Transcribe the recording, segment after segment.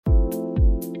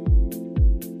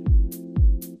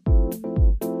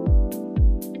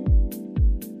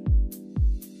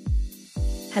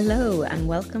Hello and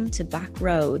welcome to Back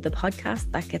Row, the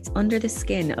podcast that gets under the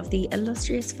skin of the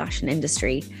illustrious fashion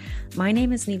industry. My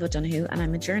name is Niamh O'Donoghue and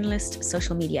I'm a journalist,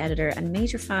 social media editor and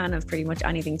major fan of pretty much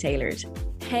anything tailored.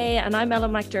 Hey, and I'm Ella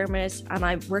McDermott and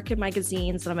I work in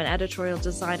magazines and I'm an editorial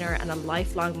designer and a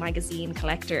lifelong magazine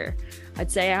collector.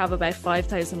 I'd say I have about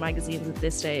 5,000 magazines at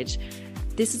this stage.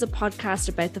 This is a podcast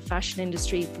about the fashion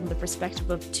industry from the perspective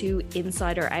of two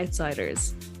insider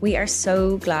outsiders. We are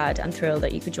so glad and thrilled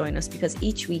that you could join us because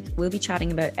each week we'll be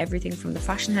chatting about everything from the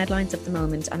fashion headlines of the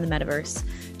moment and the metaverse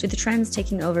to the trends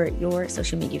taking over your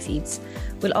social media feeds.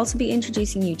 We'll also be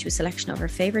introducing you to a selection of our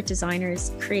favourite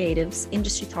designers, creatives,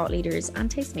 industry thought leaders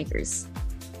and tastemakers.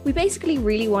 We basically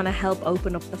really want to help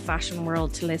open up the fashion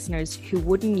world to listeners who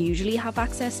wouldn't usually have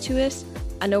access to it.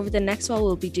 And over the next while,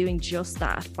 we'll be doing just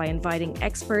that by inviting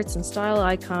experts and style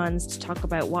icons to talk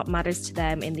about what matters to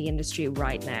them in the industry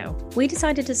right now. We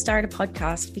decided to start a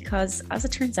podcast because, as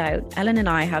it turns out, Ellen and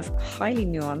I have highly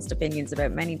nuanced opinions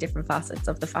about many different facets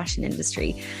of the fashion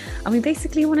industry. And we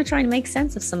basically want to try and make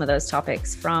sense of some of those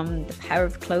topics, from the power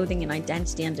of clothing and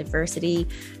identity and diversity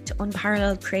to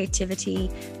unparalleled creativity,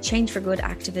 change for good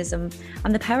activism,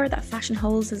 and the power that fashion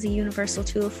holds as a universal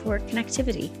tool for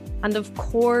connectivity. And of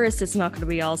course, it's not going to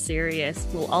be all serious.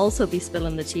 We'll also be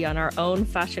spilling the tea on our own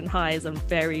fashion highs and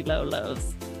very low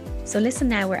lows. So listen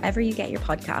now wherever you get your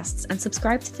podcasts and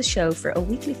subscribe to the show for a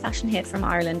weekly fashion hit from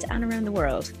Ireland and around the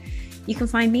world. You can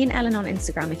find me and Ellen on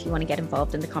Instagram if you want to get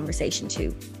involved in the conversation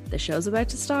too. The show's about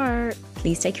to start.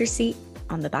 Please take your seat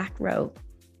on the back row.